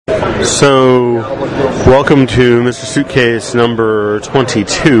So, welcome to Mr. Suitcase number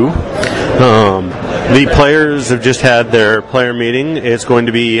 22. The players have just had their player meeting. It's going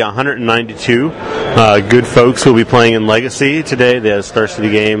to be 192 good folks who will be playing in Legacy today. The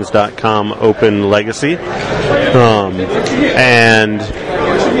StarCityGames.com Open Legacy. And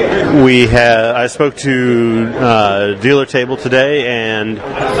I spoke to dealer table today, and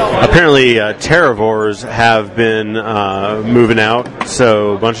apparently Terravors have been moving out.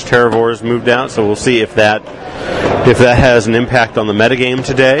 So a bunch of Terravors moved out. So we'll see if that has an impact on the metagame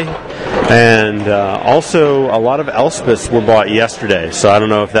today. And also a lot of Elspeths were bought yesterday. So I don't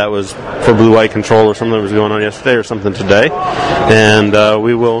know if that was for blue-white control or something that was going on yesterday or something today. And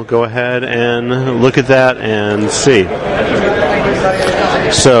we will go ahead and look at that and see.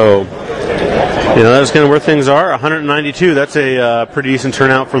 So, that's kind of where things are. 192, that's a pretty decent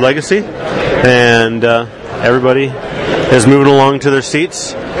turnout for Legacy. And everybody is moving along to their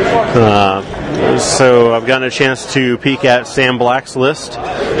seats. So I've gotten a chance to peek at Sam Black's list.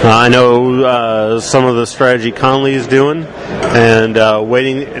 I know some of the strategy Conley is doing, and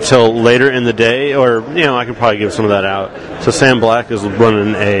waiting until later in the day, or I could probably give some of that out. So Sam Black is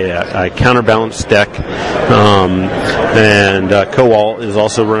running a counterbalance deck, and Kowal is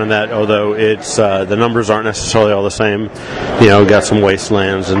also running that. Although it's the numbers aren't necessarily all the same. Got some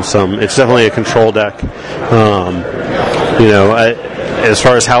wastelands and some. It's definitely a control deck. As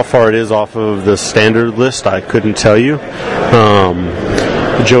far as how far it is off of the standard list, I couldn't tell you.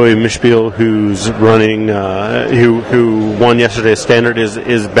 Joey Mishbeal, who's running, who won yesterday's standard,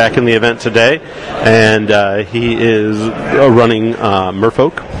 is back in the event today, and he is running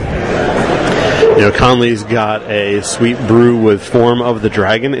Merfolk. Conley's got a sweet brew with Form of the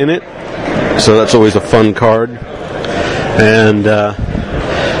Dragon in it, so that's always a fun card. And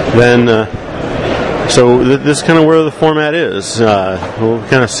so this is kind of where the format is. We'll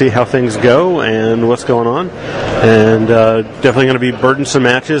kind of see how things go and what's going on. And definitely going to be burdensome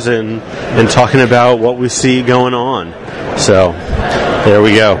matches and talking about what we see going on. So there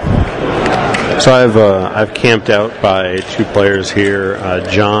we go. So I've camped out by two players here,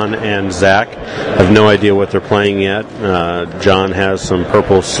 John and Zach. I have no idea what they're playing yet. John has some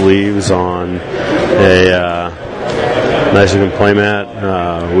purple sleeves on a nice looking playmat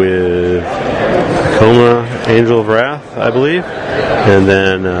with Coma, Angel of Wrath, I believe, and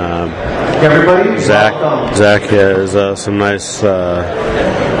then Zach has some nice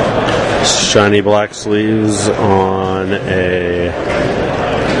shiny black sleeves on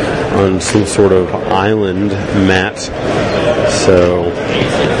some sort of island mat. So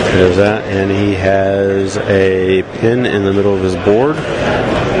there's that, and he has a pin in the middle of his board.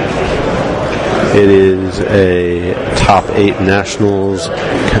 It is a top 8 national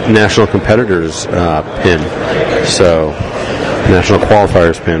competitors pin, so national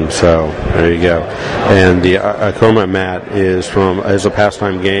qualifiers pin. So there you go. And the Akoma mat is a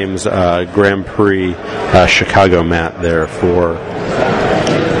Pastime Games Grand Prix Chicago mat there for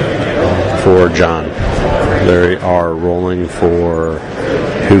John. They are rolling for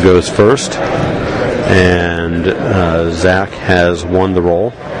who goes first, and Zach has won the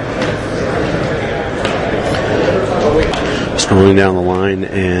roll. Scrolling down the line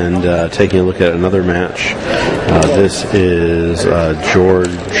and taking a look at another match. This is George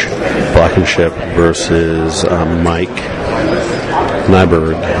Blankenship versus Mike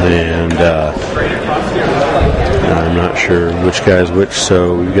Nyberg, and I'm not sure which guy's which,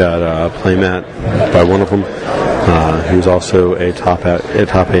 so we've got a playmat by one of them, who's also a top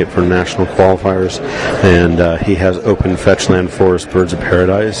 8 for national qualifiers, and he has open Fetchland Forest Birds of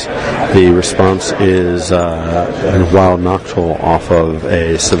Paradise. The response is a Wild Noctowl off of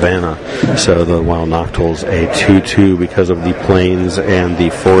a Savannah, so the Wild Noctowl's a 2/2 because of the plains and the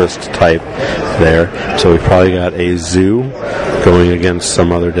forest type there, so we've probably got a zoo going against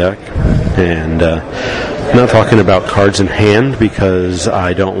some other deck, and I'm not talking about cards in hand because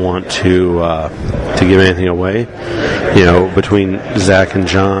I don't want to give anything away. Between Zach and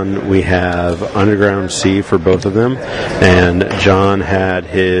John, we have Underground Sea for both of them, and John had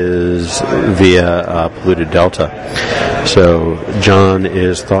his via Polluted Delta. So John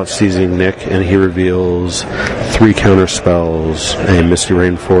is Thought Seizing Nick, and he reveals 3 counter spells, a Misty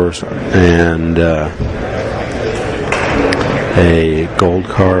Rainforest, and a gold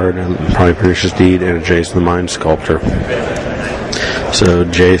card, probably Pernicious Deed, and a Jace the Mind Sculptor. So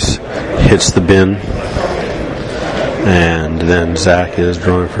Jace hits the bin, and then Zach is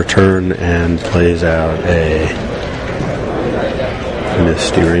drawing for turn and plays out a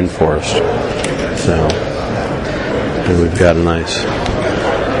Misty Rainforest. So, and we've got a nice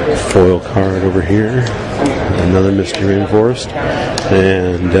foil card over here. another Misty Rainforest,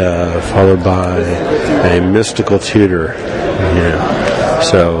 and followed by a Mystical Tutor. Yeah.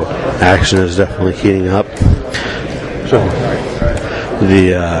 So action is definitely heating up. So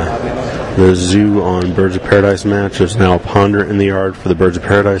the Zoo on Birds of Paradise match is now a ponder in the yard for the Birds of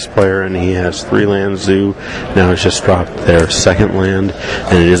Paradise player, and he has 3 lands. Zoo now has just dropped their second land,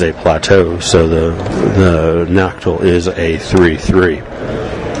 and it is a plateau, so the Noctil is a 3/3.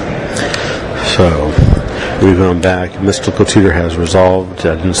 So we've gone back. Mystical Tutor has resolved.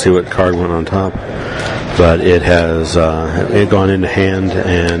 I didn't see what card went on top, but it has gone into hand,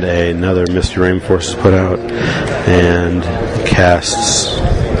 and another Misty Rainforest is put out and casts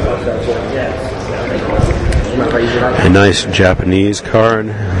a nice Japanese card.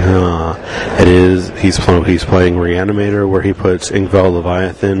 He's playing Reanimator, where he puts Inkvel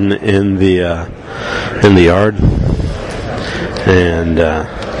Leviathan in the yard, and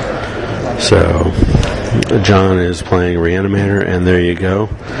so John is playing Reanimator, and there you go.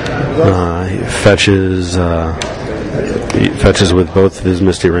 He fetches with both of his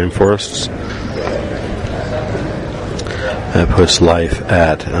Misty Rainforests. That puts life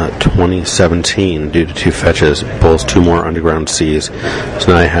at 2017 due to 2 fetches. Pulls 2 more Underground Seas.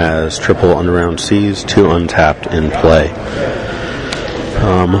 So now he has triple Underground Seas, 2 untapped in play.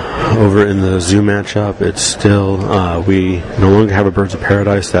 Over in the Zoo matchup, it's still, we no longer have a Birds of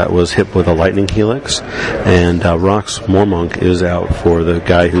Paradise that was hit with a Lightning Helix, and Rox Mormonk is out for the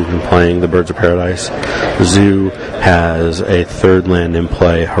guy who's been playing the Birds of Paradise. Zoo has a 3rd land in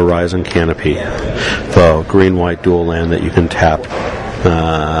play, Horizon Canopy, the green-white dual land that you can tap,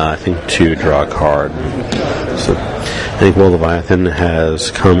 I think, to draw a card. So I think Leviathan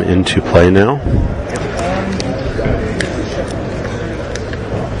has come into play now.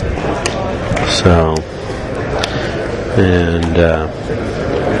 So, and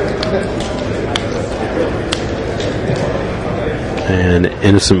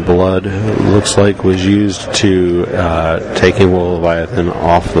Innocent Blood looks like was used to taking Leviathan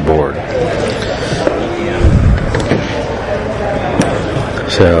off the board.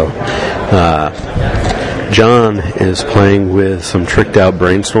 So, John is playing with some tricked out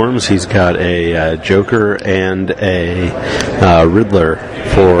brainstorms. He's got a Joker and a Riddler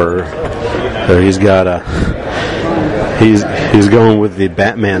for. So he's got he's going with the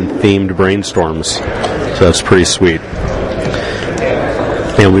Batman themed brainstorms. So that's pretty sweet.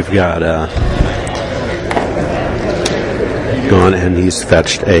 And we've got gone and he's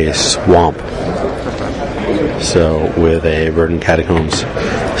fetched a Swamp. So with a Verdant Catacombs.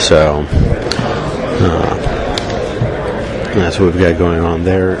 So that's what we've got going on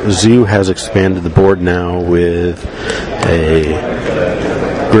there. Zoo has expanded the board now with a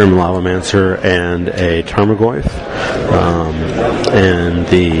Grim Lavamancer and a Tarmogoyf. And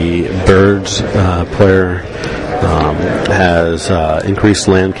the Birds player has increased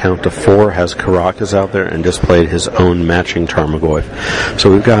land count to 4, has Caracas out there, and just played his own matching Tarmogoyf.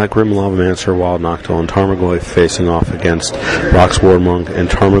 So we've got Grim Lavamancer, Wild Noctil, and Tarmogoyf facing off against Rox Warmonk and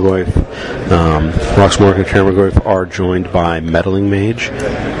Tarmogoyf. Rox Warmonk and Tarmogoyf are joined by Meddling Mage.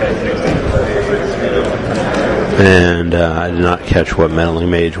 And I did not catch what Meddling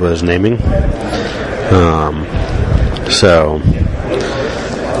Mage was naming. So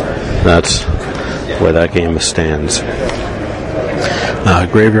that's where that game stands.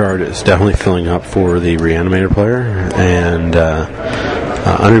 Graveyard is definitely filling up for the Reanimator player, and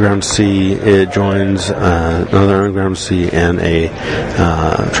Underground Sea, it joins another Underground Sea and a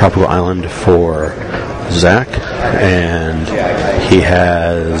Tropical Island for Zach, and he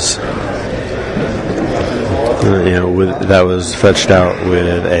has that was fetched out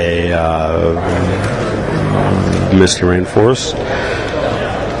with a Misty Rainforest.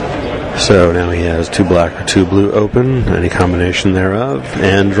 So now he has 2 black or 2 blue open, any combination thereof,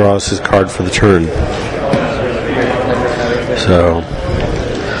 and draws his card for the turn. So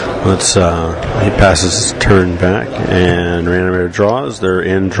he passes his turn back, and Reanimator draws. They're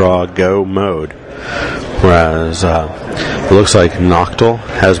in draw go mode. Whereas it looks like Noctil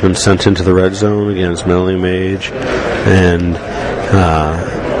has been sent into the red zone against Meddling Mage and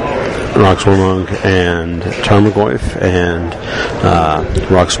Rox Mormonk and Tarmogoyf, and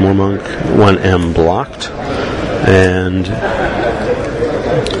Rox Mormonk 1M blocked, and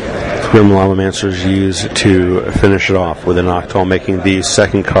Grim Lavamancer is used to finish it off with a Noctil, making the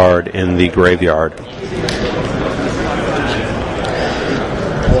second card in the graveyard.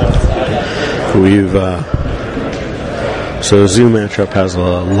 So Zoo matchup has a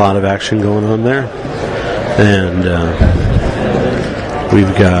lot of action going on there, and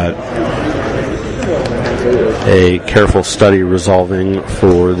we've got a Careful Study resolving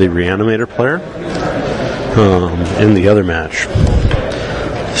for the Reanimator player. in the other match.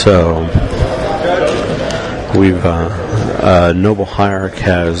 So we've Noble Hierarch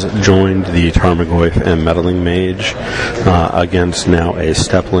has joined the Tarmogoyf and Meddling Mage against now a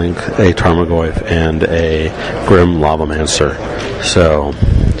Steplink, a Tarmogoyf, and a Grim Lavamancer. So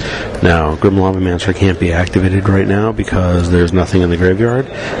now Grim Lavamancer can't be activated right now because there's nothing in the graveyard,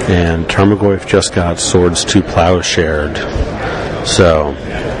 and Tarmogoyf just got Swords to Plowshared. So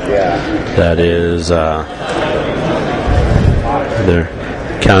that is they're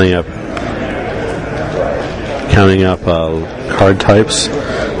counting up card types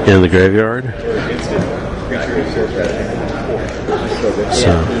in the graveyard.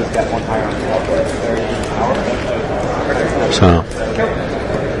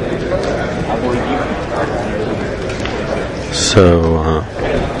 So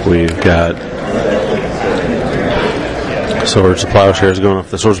we've got Swords to Plowshares going off.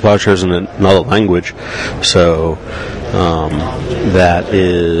 The Swords to Plowshares in another language, so that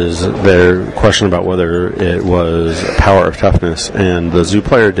is their question about whether it was Power of Toughness, and the Zoo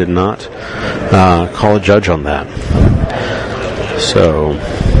player did not call a judge on that. So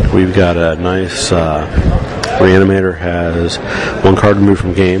we've got a nice Reanimator has one card removed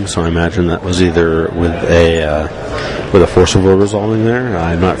from game, so I imagine that was either with a Force of Will resolving there.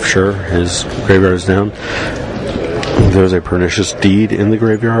 I'm not sure. His graveyard is down. There's a Pernicious Deed in the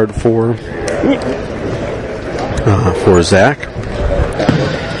graveyard for Zach.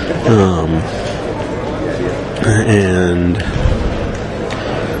 And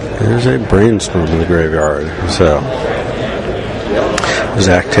there's a Brainstorm in the graveyard. So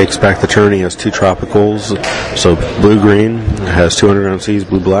Zach takes back the turn. He has 2 tropicals. So blue-green has 2 underground seas,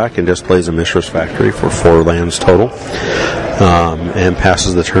 blue-black, and just plays a Mishra's Factory for 4 lands total. And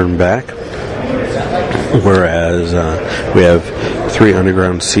passes the turn back. Whereas we have 3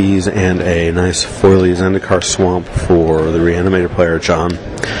 underground seas and a nice foily Zendikar Swamp for the Reanimator player, John.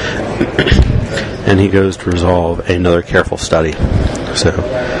 And he goes to resolve another Careful Study. So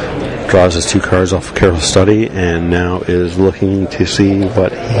draws his 2 cards off of Careful Study and now is looking to see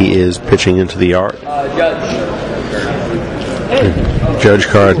what he is pitching into the yard. Judge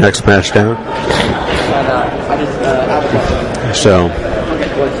card, next match down. So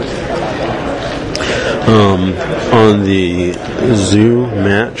on the Zoo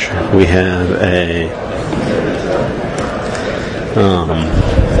match, we have a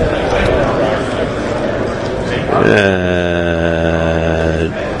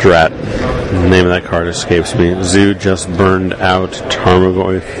Drat. The name of that card escapes me. Zoo just burned out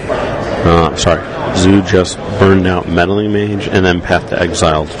Tarmogoyf. Zoo just burned out Meddling Mage and then Path to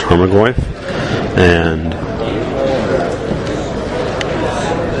Exile to Tarmogoyf. And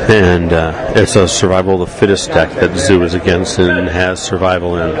it's a Survival of the Fittest deck that Zoo is against and has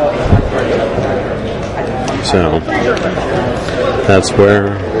survival in. So that's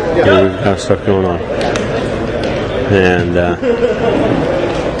where we've got stuff going on. And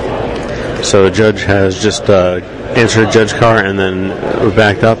so a judge has just answered a judge card and then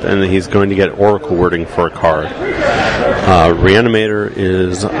backed up, and he's going to get Oracle wording for a card. Reanimator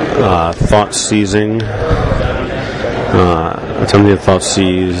is Thought Seizing. Attempting to Thought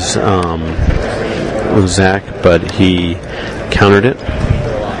Seize Zach, but he countered it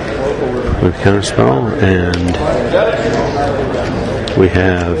with Counterspell, and we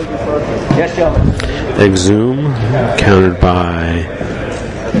have Exhume countered by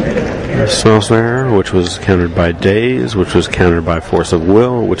Spellsnare, which was countered by Daze, which was countered by Force of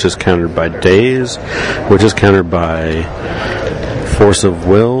Will, which is countered by Daze, which is countered by Force of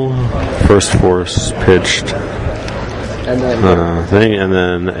Will. First Force pitched thing, and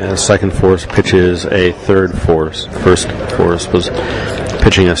then a second Force pitches a third Force. First Force was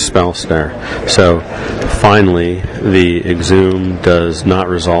pitching a Spellsnare. So finally, the Exhume does not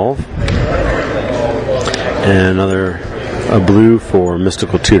resolve. And a blue for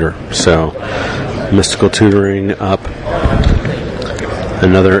Mystical Tutor. So Mystical Tutoring up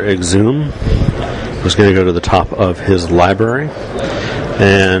another Exhume. Was going to go to the top of his library.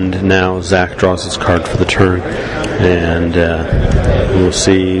 And now Zach draws his card for the turn. And we'll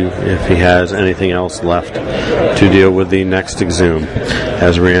see if he has anything else left to deal with the next Exhume.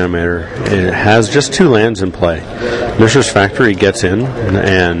 As Reanimator, it has just 2 lands in play. Mishra's Factory gets in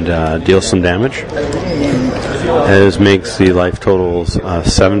and deals some damage. As makes the life totals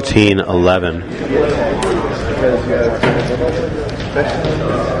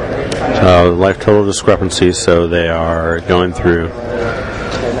 17-11. Life total discrepancies, so they are going through.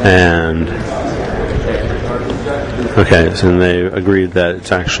 And okay, so they agreed that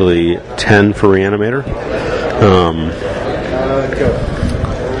it's actually 10 for Reanimator.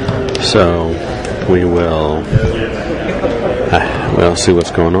 So we will we'll see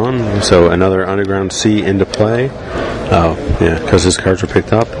what's going on. So another Underground Sea into play. Oh, yeah, because his cards were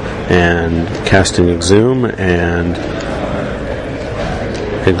picked up. And casting Exhume, and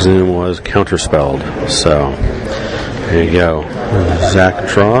Exhume was counterspelled. So there you go. Zach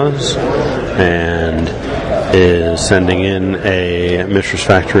draws and is sending in a Mishra's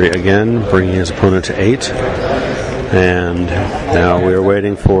Factory again, bringing his opponent to 8. And now we are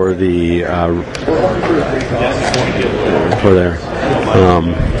waiting for the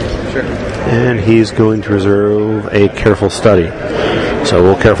and he's going to reserve a Careful Study. So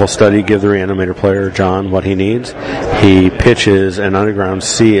we'll Careful Study give the Reanimator player, John, what he needs. He pitches an Underground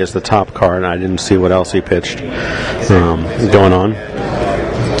Sea as the top card, and I didn't see what else he pitched going on.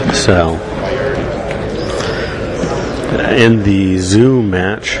 So in the Zoo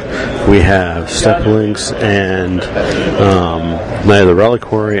match, we have Steplinks and Night of the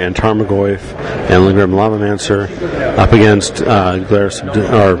Reliquary and Tarmogoyf and Lingrim Lavamancer up against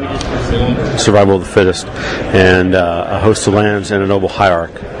Survival of the Fittest and a Host of Lands and a Noble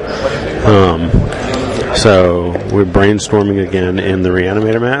Hierarch. So we're brainstorming again in the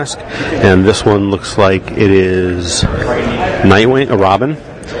Reanimator Mask, and this one looks like it is Nightwing, a Robin,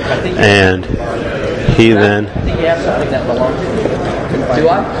 and he then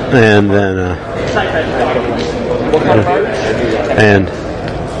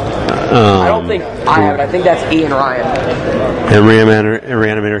I don't think I have it. I think that's Ian Ryan. And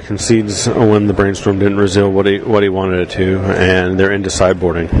Reanimator concedes when the brainstorm didn't reveal what he wanted it to, and they're into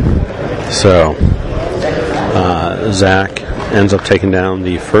sideboarding. So Zach ends up taking down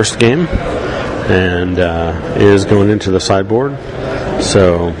the first game and is going into the sideboard.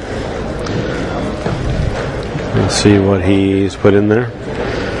 So let's see what he's put in there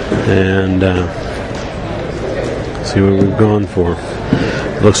and see what we've gone for.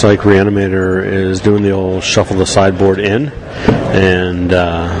 Looks like Reanimator is doing the old shuffle the sideboard in and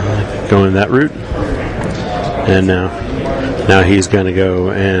going that route. And now he's going to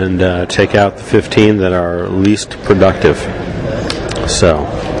go and take out the 15 that are least productive. So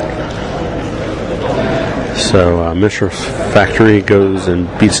Mishra's Factory goes and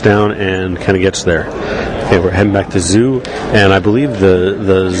beats down and kind of gets there. Okay, we're heading back to Zoo, and I believe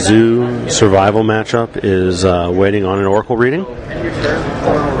the Zoo survival matchup is waiting on an Oracle reading.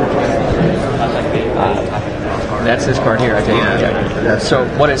 That's this card here, I take it. Yeah. So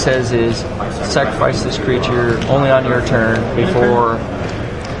what it says is sacrifice this creature only on your turn before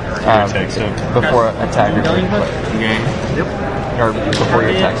attacker or before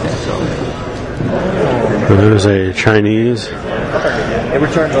your attack step. So there's a Chinese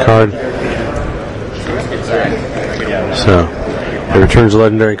card. So it returns a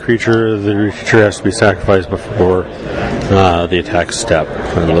legendary creature. The creature has to be sacrificed before the attack step.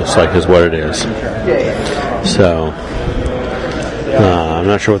 It looks like is what it is. So I'm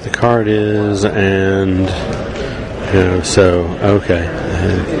not sure what the card is, and so okay.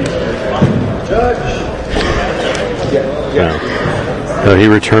 So he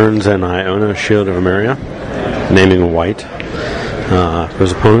returns an Iona Shield of Emeria, naming a white for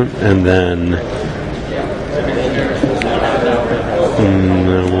his opponent, and then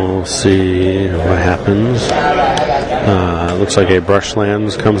we'll see what happens. Looks like a Brush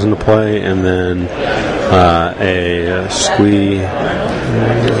Lands comes into play, and then a squeeze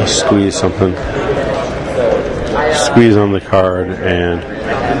on the card, and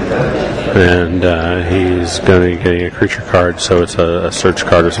he's going to get a creature card, so it's a search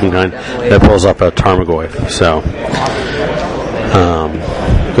card of some kind that pulls up a Tarmogoyf. So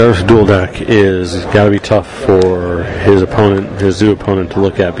Gareth's dual deck is got to be tough for his Zoo opponent to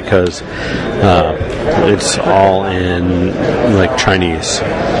look at, because it's all in like Chinese.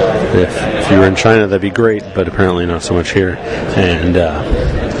 If you were in China, that'd be great, but apparently not so much here, and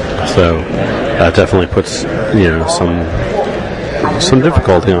so that definitely puts some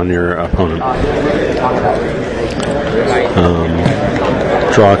difficulty on your opponent.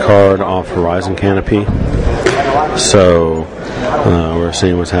 Draw a card off Horizon Canopy. So we're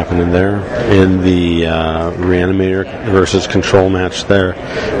seeing what's happening there. In the Reanimator versus Control match there,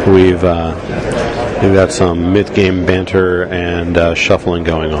 we've got some mid-game banter and shuffling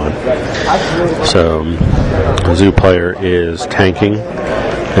going on. So the Zoo player is tanking,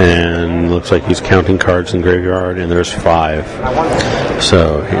 and looks like he's counting cards in graveyard, and there's 5.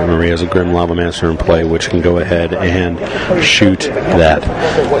 So remember, he has a Grim Lavamancer in play, which can go ahead and shoot that.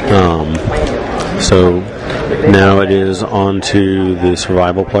 So now it is on to the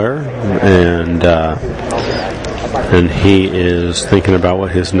survival player, and and he is thinking about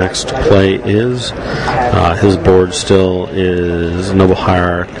what his next play is. His board still is Noble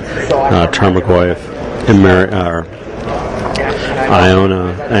Hierarch, Tarmogoyf,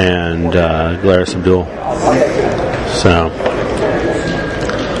 Iona, and Glarus Abdul. So,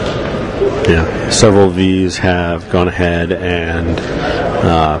 yeah, several V's have gone ahead and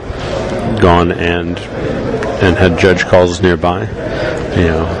gone and had judge calls nearby. You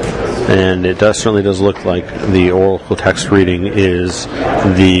know, and it certainly does look like the oracle text reading is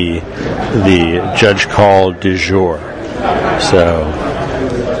the judge call du jour. So,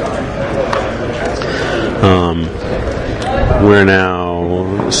 we're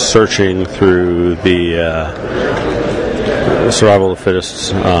now searching through the Survival of the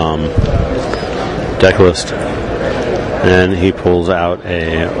Fittest deck list, and he pulls out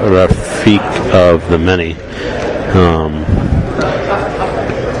a Rafik of the Many.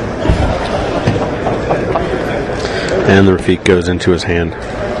 And the Rafik goes into his hand.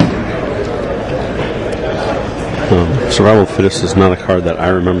 Survival of the Fittest is not a card that I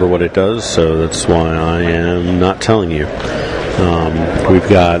remember what it does, so that's why I am not telling you. We've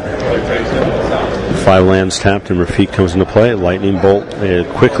got 5 lands tapped and Rafik comes into play. Lightning Bolt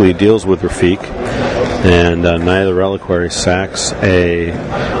quickly deals with Rafik, and Knight of the Reliquary sacks a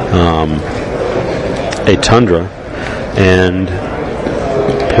Tundra and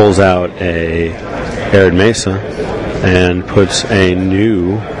pulls out a Arid Mesa and puts a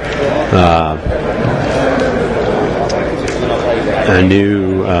new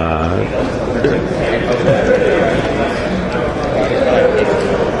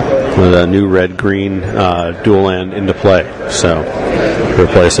with a new red-green dual land into play, so to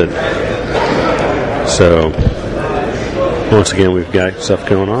replace it. So once again, we've got stuff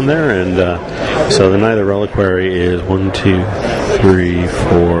going on there, and so the Knight of the Reliquary is 1, 2, 3,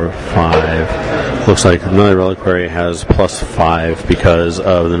 4, 5. Looks like the Knight of the Reliquary has +5 because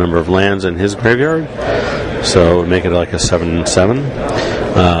of the number of lands in his graveyard, so it would make it like a 7/7.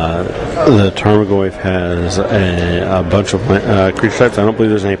 The Tarmogoyf has a bunch of creature types. I don't believe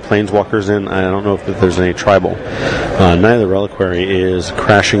there's any planeswalkers in. I don't know if there's any tribal. Knight of the Reliquary is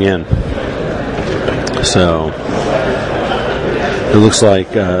crashing in. So it looks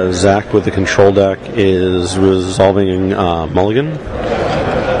like Zach with the control deck is resolving mulliganing?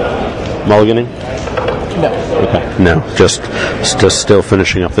 No. Okay. No, just still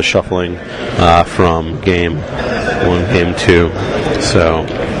finishing up the shuffling from game 1, game 2. So,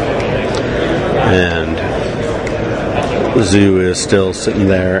 and Zoo is still sitting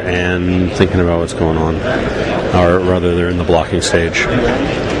there and thinking about what's going on, or rather, they're in the blocking stage.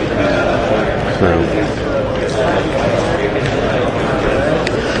 So.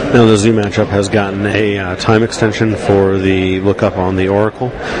 Now the Zoo matchup has gotten a time extension for the lookup on the Oracle,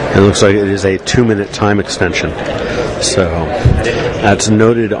 and it looks like it is a 2-minute time extension. So that's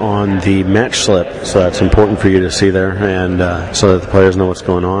noted on the match slip, so that's important for you to see there, and so that the players know what's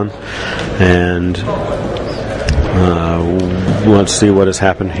going on. And let's see what has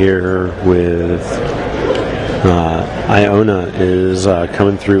happened here with Iona is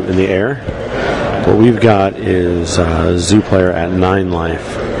coming through in the air. What we've got is Zoo player at 9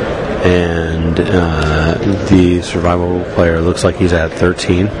 life, and the survival player looks like he's at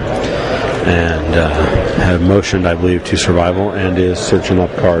 13, and have motioned, I believe, to survival and is searching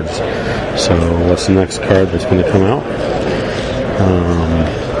up cards. So what's the next card that's going to come out?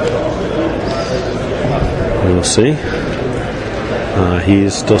 We'll see.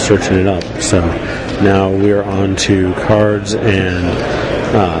 He's still searching it up. So now we're on to cards, and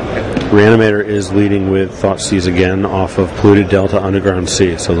Reanimator is leading with Thoughtseize again off of Polluted Delta Underground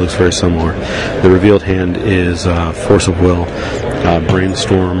Sea, so it looks very similar. The revealed hand is Force of Will,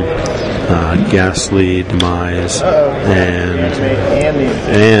 Brainstorm, Ghastly, Demise,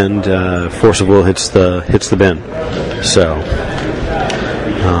 and Force of Will hits the bin. So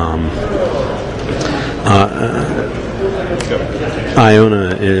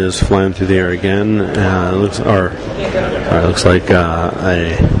Iona is flying through the air again. Looks like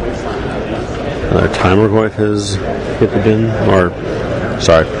another Tarmogoyf has hit the bin.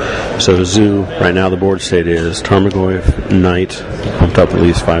 So Zoo, right now the board state is Tarmogoyf, Knight, pumped up at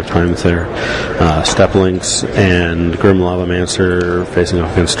least 5 times there, Steplinks, and Grim Lavamancer facing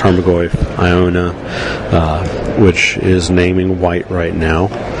off against Tarmogoyf, Iona, which is naming white right now,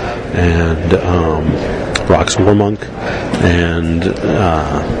 and Rock's Warmonk, and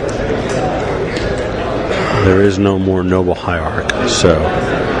there is no more Noble Hierarch, so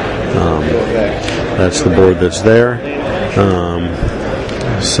that's the board that's there.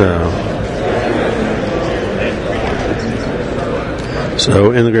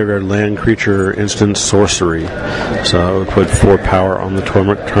 So in the graveyard, land, creature, instant, sorcery. So I would put 4 power on the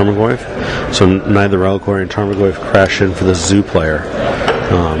Tarmogoyf. So neither Reliquary and Tarmogoyf crash in for the zoo player.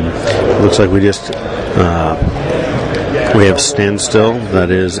 Looks like we just we have Standstill that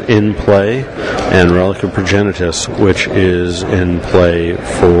is in play, and Relic of Progenitus, which is in play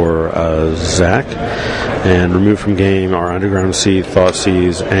for Zach. And removed from game are Underground Sea,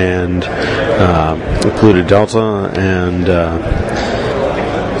 Thoughtseize, and Polluted Delta, and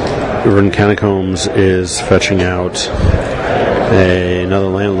Verdant Catacombs is fetching out another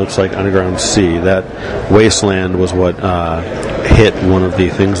land that looks like Underground Sea. That Wasteland was what hit one of the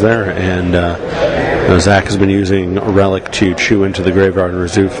things there, and Zach has been using a Relic to chew into the graveyard and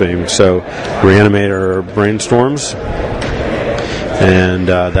reserve theme. So Reanimator brainstorms, and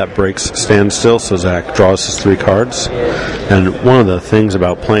that breaks Standstill, so Zach draws his 3 cards. And one of the things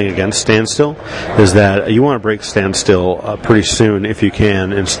about playing against Standstill is that you want to break Standstill pretty soon if you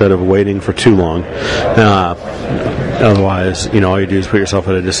can, instead of waiting for too long. Otherwise, all you do is put yourself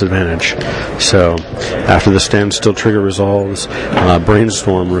at a disadvantage. So after the Standstill trigger resolves,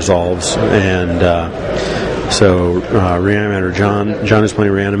 Brainstorm resolves, and so Reanimator John is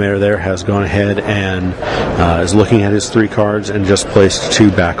playing Reanimator there, has gone ahead and is looking at his 3 cards and just placed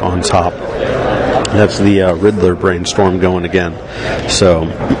 2 back on top. That's the Riddler Brainstorm going again. So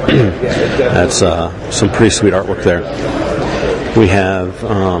that's some pretty sweet artwork there. We have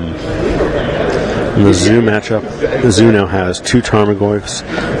in the Zoo matchup, the Zoo now has 2 Tarmogoyfs.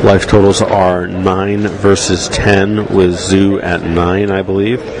 Life totals are 9 versus 10, with Zoo at 9, I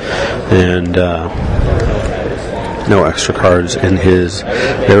believe. And no extra cards in his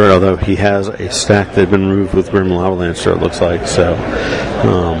there, although he has a stack that had been removed with Grim Lava Lancer, it looks like. So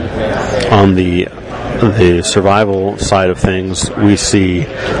on the survival side of things, we see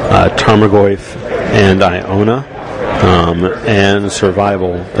Tarmogoyf and Iona, and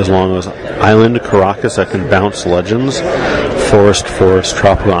survival, as long as Island, Caracas that can bounce legends, Forest,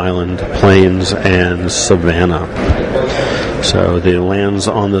 Tropical Island, Plains, and Savannah. So the lands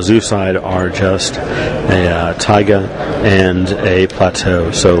on the Zoo side are just a taiga and a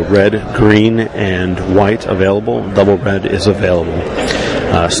plateau. So red, green, and white available. Double red is available.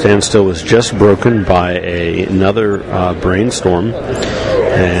 Standstill was just broken by another brainstorm,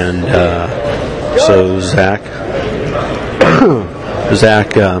 and so Zach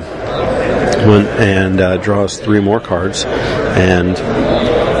went and draws 3 more cards, and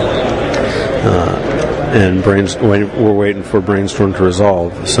we're waiting for Brainstorm to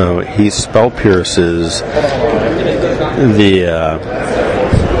resolve. So he Spell Pierces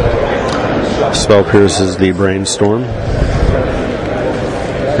the Brainstorm,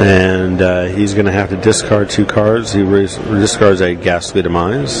 and he's going to have to discard 2 cards. He discards a Ghastly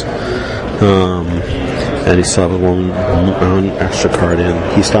Demise, and he still has one extra card in.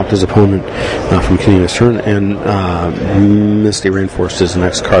 He stopped his opponent from continuing his turn, and Misty Rainforest is the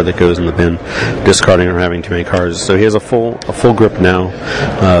next card that goes in the bin, discarding or having too many cards. So he has a full grip now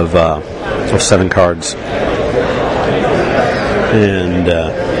of 7 cards, and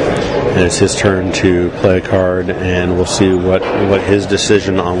it's his turn to play a card, and we'll see what his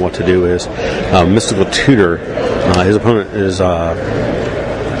decision on what to do is. Mystical Tutor, his opponent is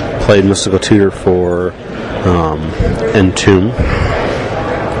played Mystical Tutor for Entomb.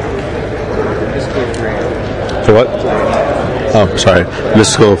 For what? Oh, sorry.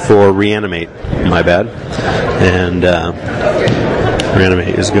 Mystical for Reanimate. My bad. And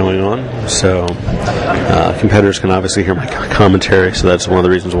Reanimate is going on. So competitors can obviously hear my commentary, so that's one of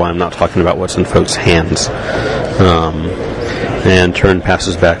the reasons why I'm not talking about what's in folks' hands. And turn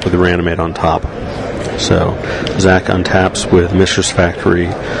passes back with the Reanimate on top. So Zach untaps with Mistress Factory,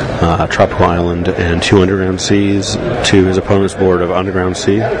 Tropical Island, and 2 Underground Seas to his opponent's board of Underground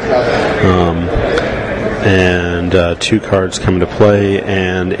Sea. And 2 cards come into play,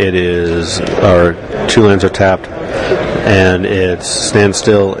 and 2 lands are tapped, and it's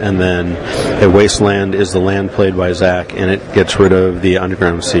Standstill, and then a Wasteland is the land played by Zach, and it gets rid of the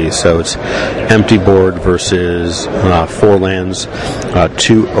Underground Sea. So it's empty board versus 4 lands,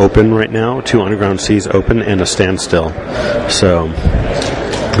 2 open right now, 2 Underground Seas open, and a Standstill. So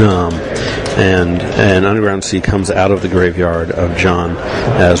and Underground Sea comes out of the graveyard of John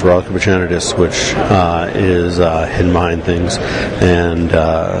as Relic of Progenitus, which is hidden behind things, and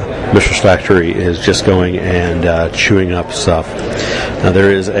Mistress Factory is just going and chewing up stuff. Now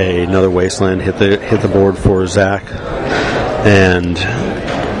there is another Wasteland hit the board for Zach, and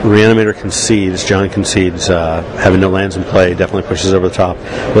Reanimator concedes. John concedes, having no lands in play, definitely pushes over the top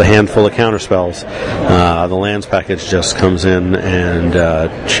with a handful of counterspells. The lands package just comes in and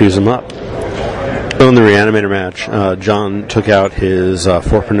chews them up. So in the Reanimator match, John took out his 4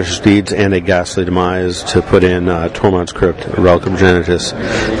 Pernicious Deeds and a Ghastly Demise to put in Tormod's Crypt, Relic of Genitus,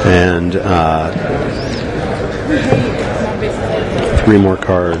 and 3 more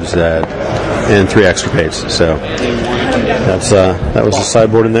cards and 3 extirpates. So that was the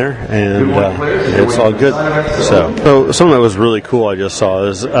sideboard in there, and it's all good. So something that was really cool I just saw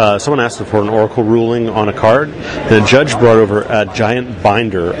is someone asked for an Oracle ruling on a card, and a judge brought over a giant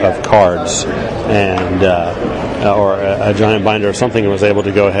binder of cards, and or a giant binder of something, and was able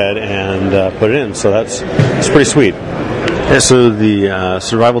to go ahead and put it in. So it's pretty sweet. And so the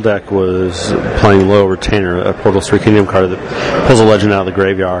survival deck was playing Low Retainer, a Portal's 3 Kingdom card that pulls a legend out of the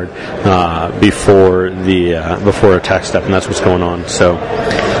graveyard before attack step, and that's what's going on. So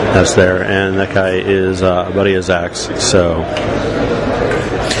that's there, and that guy is a buddy of Zach's. So,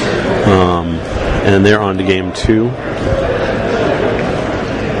 and they're on to game 2,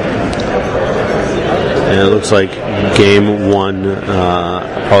 and it looks like game 1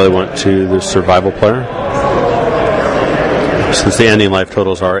 probably went to the survival player, since the ending life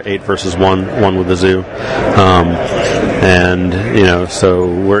totals are 8 versus 1 with the zoo. And, so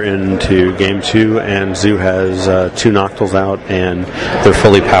we're into game 2, and Zoo has 2 Noctils out, and they're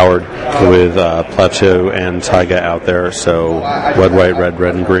fully powered with Plateau and Taiga out there, so red, white,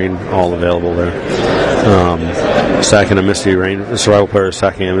 red, and green, all available there. Sacking a Misty Rain, the survival player is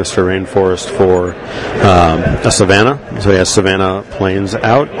sacking a Misty Rainforest for a Savannah, so he has Savannah Plains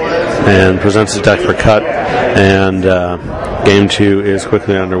out, and presents his deck for cut, and game 2 is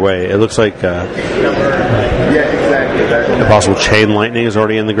quickly underway. It looks like a possible Chain Lightning is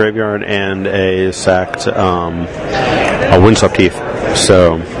already in the graveyard, and a sacked a Windswept Teeth.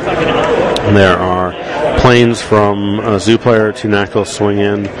 So there are planes from a Zoo player, 2 Nactyls swing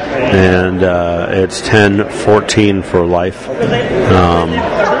in, and it's 10-14 for life.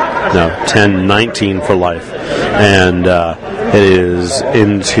 10-19 for life. And it is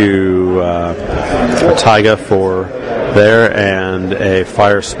into a Taiga for there, and a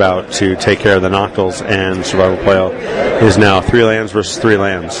Fire Spout to take care of the Noctils, and survival player is now 3 lands versus 3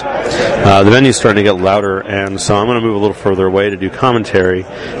 lands. The venue's starting to get louder, and so I'm going to move a little further away to do commentary,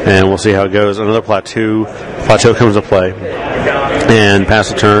 and we'll see how it goes. Another Plateau comes to play, and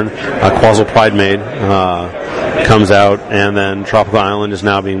pass the turn. Quazzle Pride Maid comes out, and then Tropical Island is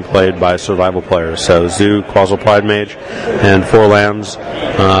now being played by survival players. So Zoo, Quazzle Pride Mage, and 4 lands,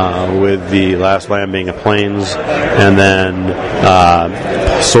 with the last land being a Plains, and then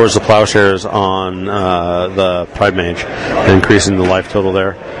Swords of Plowshares on the Pride Mage, increasing the life total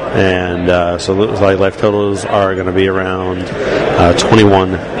there. And so it looks like life totals are going to be around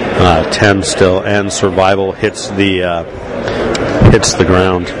 21-10 still, and survival hits the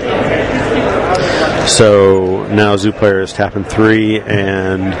ground. So now Zoo player is tapping 3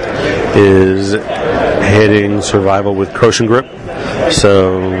 and is hitting survival with Croatian Grip.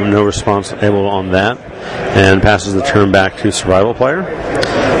 So no response able on that, and passes the turn back to survival player.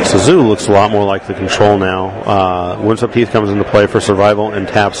 So Zoo looks a lot more like the control now. Windswept Teeth comes into play for survival and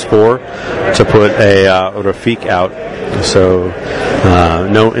taps 4 to put a Rafik out. So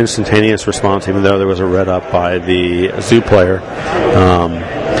no instantaneous response, even though there was a red up by the Zoo player.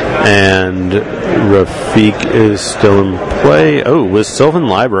 And Rafik is still in play. Oh, with Sylvan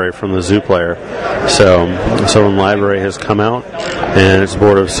Library from the Zoo player. So Sylvan Library has come out, and it's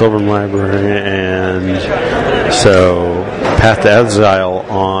board of Sylvan Library, and so Path to Exile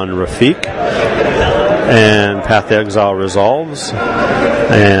on Rafik, and Path to Exile resolves,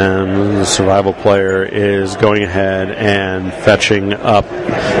 and the survival player is going ahead and fetching up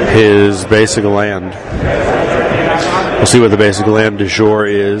his basic land. We'll see what the basic land du jour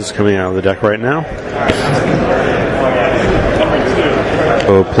is coming out of the deck right now.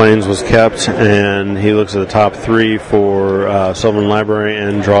 So Plains was kept, and he looks at the top 3 for Sylvan Library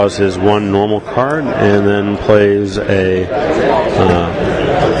and draws his 1 normal card, and then plays a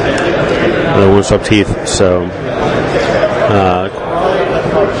Windswept Teeth. So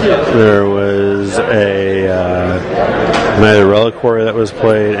there was a Neither Reliquary that was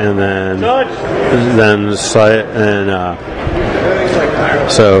played, and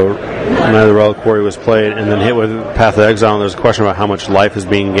so Neither Reliquary was played, and then hit with Path of Exile, and there's a question about how much life is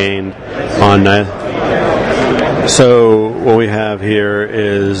being gained on neither. So what we have here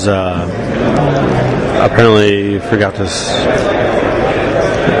is apparently forgot to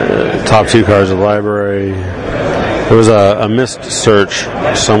top 2 cards of the library. There was a missed search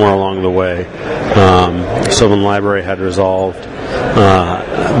somewhere along the way. Sylvan Library had resolved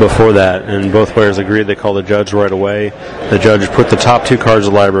before that, and both players agreed. They called the judge right away. The judge put the top 2 cards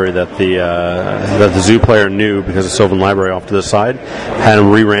of the library that the Zoo player knew because of Sylvan Library off to the side, had him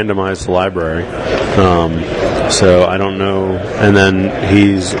re-randomize the library. So I don't know. And then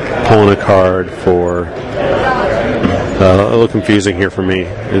he's pulling a card for. A little confusing here for me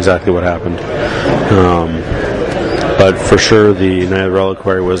exactly what happened. But for sure, the Knight of the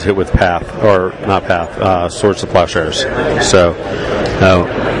Reliquary was hit with Swords to Plowshares. So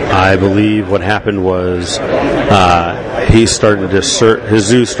I believe what happened was he started to search. His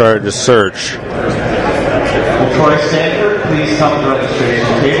zoo started to search. Troy Stanford, please come to the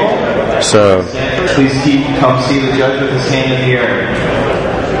registration table. So please come see the judge with his hand in the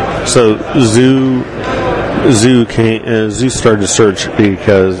air. So Zoo started to search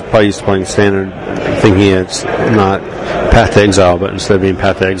because probably used to playing standard, thinking it's not Path to Exile, but instead of being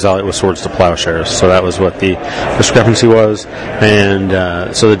Path to Exile, it was Swords to Plowshares. So that was what the discrepancy was, and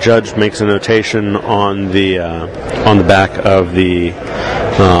so the judge makes a notation on the back of the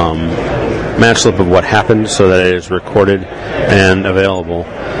match slip of what happened, so that it is recorded and available.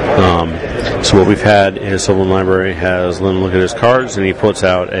 So what we've had is Sylvan Library has Lynn look at his cards, and he puts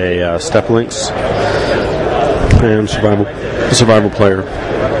out a Step Links. And the survival player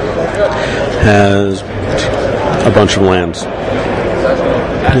has a bunch of lands,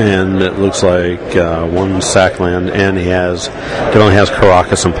 and it looks like one sack land, and he definitely has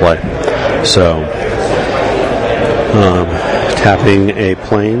Caracas in play. So tapping a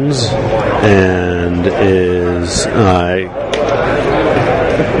plains and is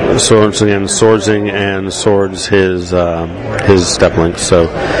swordsing and swords his Step Links. So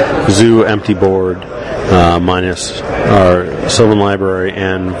Zoo empty board. Minus our Sylvan Library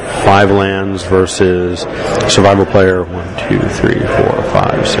and 5 lands versus survival player 1, 2, 3, 4,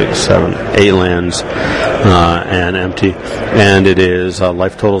 5, 6, 7, 8 lands and empty. And it is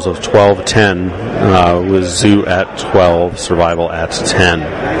life totals of 12, 10 with Zoo at 12, survival at 10.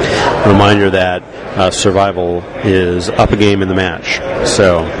 Reminder that survival is up a game in the match.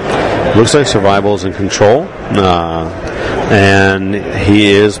 So looks like survival is in control, and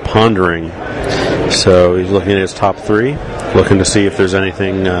he is pondering. So he's looking at his top 3, looking to see if there's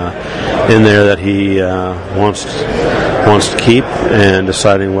anything in there that he wants to keep, and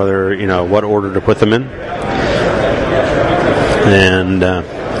deciding whether what order to put them in. And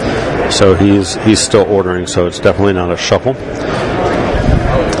so he's still ordering. So it's definitely not a shuffle.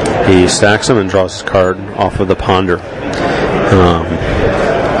 He stacks them and draws his card off of the ponder.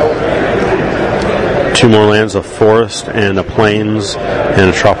 2 more lands, a forest and a plains and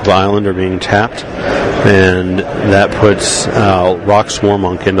a tropical island are being tapped, and that puts Rock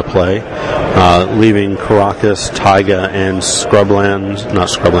Swarmonk into play, leaving Caracas, Taiga, and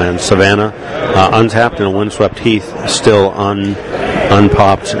Savannah untapped, and a Windswept Heath still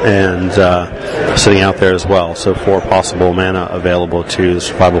unpopped and sitting out there as well. So 4 possible mana available to the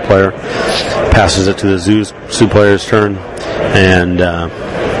survival player. Passes it to the zoo player's turn, and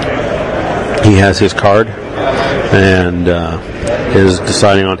he has his card and is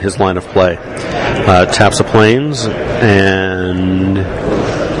deciding on his line of play. Taps a plains and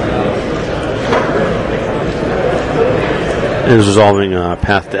is resolving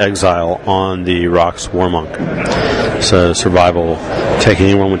Path to Exile on the Rock Swarmonk. So survival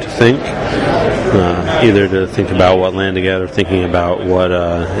taking a moment to think, either to think about what land to get or thinking about what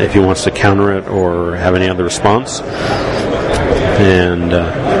if he wants to counter it or have any other response. And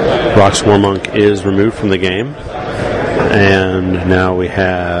Rock Swarmonk is removed from the game, and now we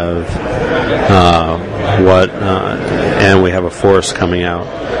have and we have a forest coming out.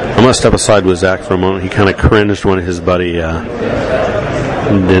 I'm going to step aside with Zach for a moment. He kind of cringed when his buddy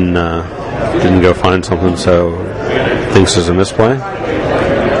didn't go find something, so thinks there's a misplay.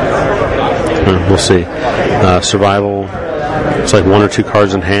 We'll see. Survival, it's like 1 or 2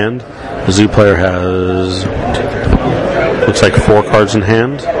 cards in hand. The zoo player has looks like 4 cards in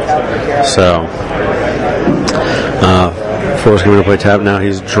hand. So, 4 is coming to play tap. Now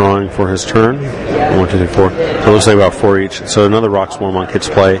he's drawing for his turn. 1, 2, 3, 4. So it looks like about 4 each. So another Rock Swarmonk hits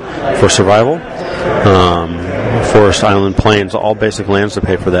play for survival. Forest, Island, Plains, all basic lands to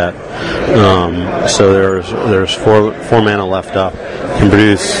pay for that. So there's 4 mana left up. Can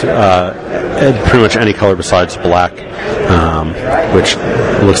produce pretty much any color besides black, which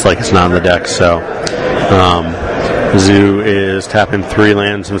looks like it's not in the deck. So Zoo is tapping 3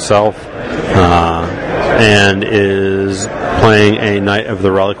 lands himself, and is playing a Knight of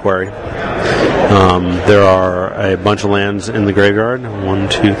the Reliquary. There are a bunch of lands in the graveyard. 1,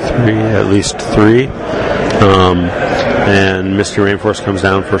 2, 3, at least 3. And Misty Rainforest comes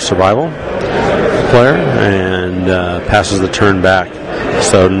down for survival player and passes the turn back.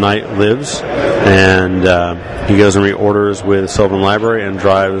 So Knight lives, and he goes and reorders with Sylvan Library and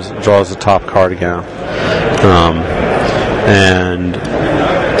draws the top card again. And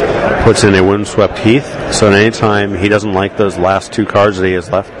puts in a windswept heath. So at any time he doesn't like those last 2 cards that he has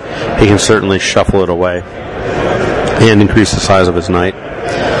left, he can certainly shuffle it away and increase the size of his knight.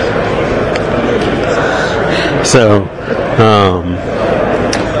 So,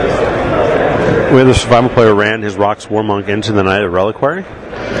 where the survival player ran his Rock's War Monk into the Knight of Reliquary to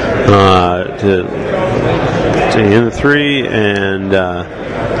end the 3, and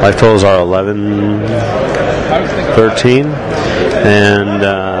life totals are 11, 13, and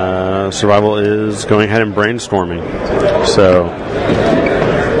survival is going ahead and brainstorming. So,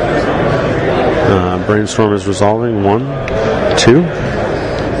 brainstorm is resolving 1, 2,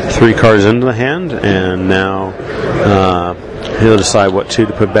 3 cards into the hand, and now he'll decide what 2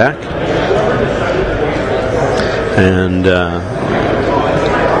 to put back. And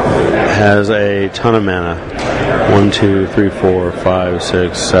has a ton of mana. 1, 2, 3, 4, 5,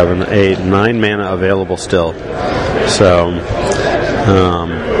 6, 7, 8, 9 mana available still. So,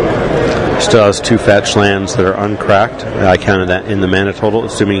 still has 2 fetch lands that are uncracked. I counted that in the mana total,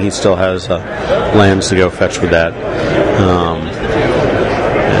 assuming he still has lands to go fetch with that.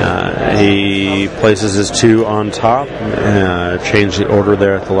 He places his 2 on top, changed the order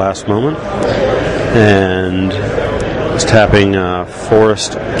there at the last moment, and is tapping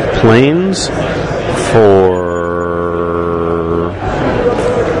Forest Plains for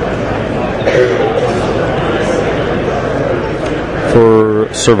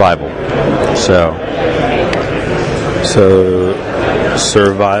survival. So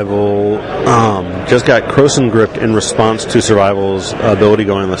survival just got Croson gripped in response to survival's ability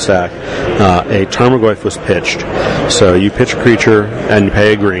going on the stack. A Tarmogoyf was pitched. So you pitch a creature and you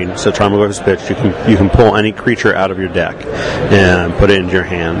pay a green. So Tarmogoyf is pitched. You can pull any creature out of your deck and put it into your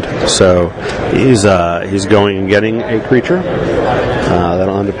hand. So he's going and getting a creature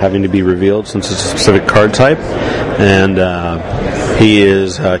that'll end up having to be revealed since it's a specific card type, and he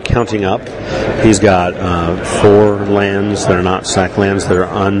is counting up. He's got 4 lands that are not sack lands that are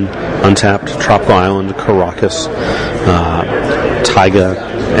untapped: Tropical Island, Caracas, Taiga,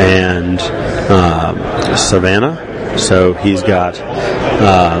 and Savannah. So he's got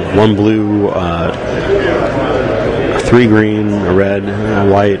 1 blue, 3 green, a red, a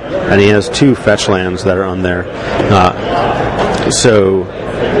white, and he has 2 fetch lands that are on there. So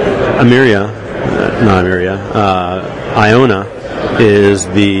Iona is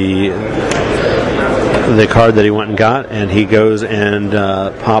the card that he went and got, and he goes and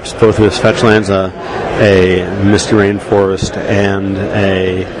pops both of his fetch lands, a Misty Rainforest and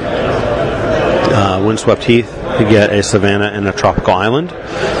a Windswept Heath, to get a Savannah and a Tropical Island.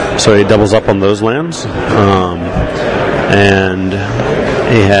 So he doubles up on those lands, and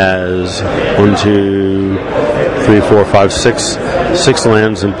he has 1, 2, 3, 4, 5, 6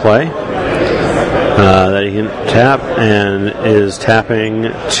 lands in play that he can tap, and is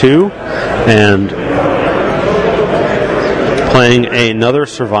tapping 2 and playing another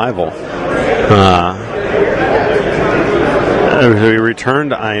survival. He returned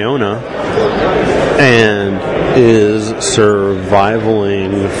to Iona and is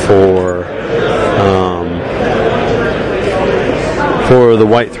survivaling for the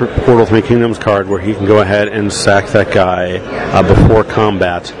white Portal 3 Kingdoms card, where he can go ahead and sack that guy before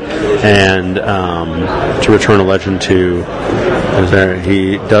combat and to return a legend to.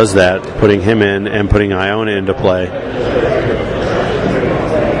 He does that, putting him in and putting Iona into play.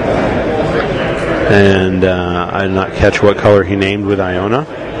 And I did not catch what color he named with Iona.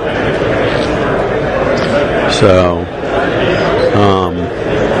 So,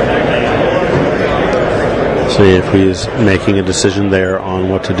 see if he's making a decision there on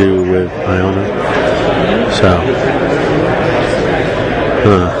what to do with Iona. So,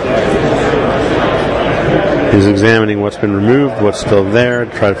 he's examining what's been removed, what's still there,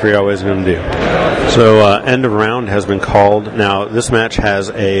 to try to figure out what he's going to do. So, end of round has been called. Now, this match has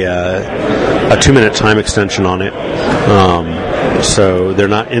a 2-minute time extension on it. So they're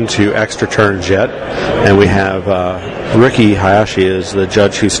not into extra turns yet, and we have Ricky Hayashi is the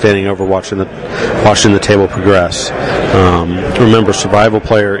judge who's standing over watching the table progress. Remember, survival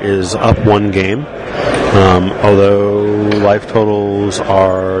player is up 1 game, although life totals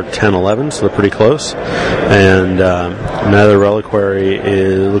are 10-11, so they're pretty close. And Nether Reliquary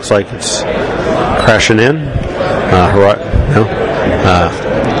looks like it's crashing in.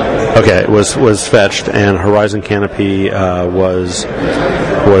 Okay, it was fetched, and Horizon Canopy was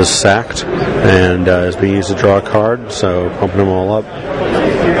sacked, and is being used to draw a card, so pumping them all up.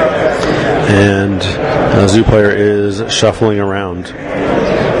 And Zoo player is shuffling around.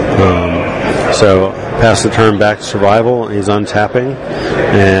 So pass the turn back to survival. He's untapping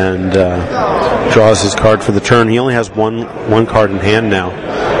and draws his card for the turn. He only has one card in hand now.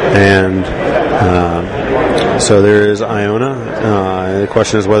 And so there is Iona. The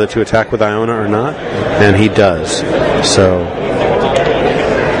question is whether to attack with Iona or not, and he does. So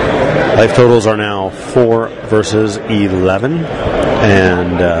life totals are now 4 versus 11,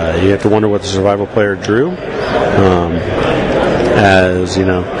 and you have to wonder what the survival player drew. As you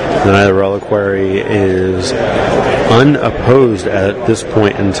know, the Knight of the Reliquary is unopposed at this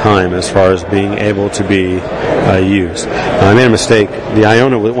point in time as far as being able to be used. I made a mistake. The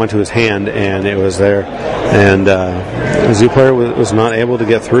Iona went to his hand, and it was there, and the Zoo player was not able to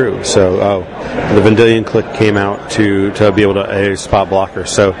get through. So, the Vendilion click came out to be able to spot blocker.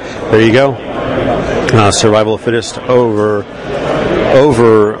 So, there you go. Survival of Fittest over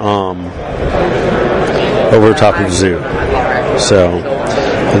top of Zoo. So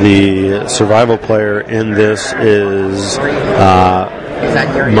the survival player in this is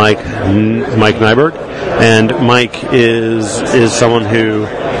Mike Nyberg, and Mike is someone who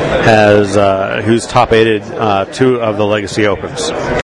has who's top 8'd 2 of the Legacy Opens.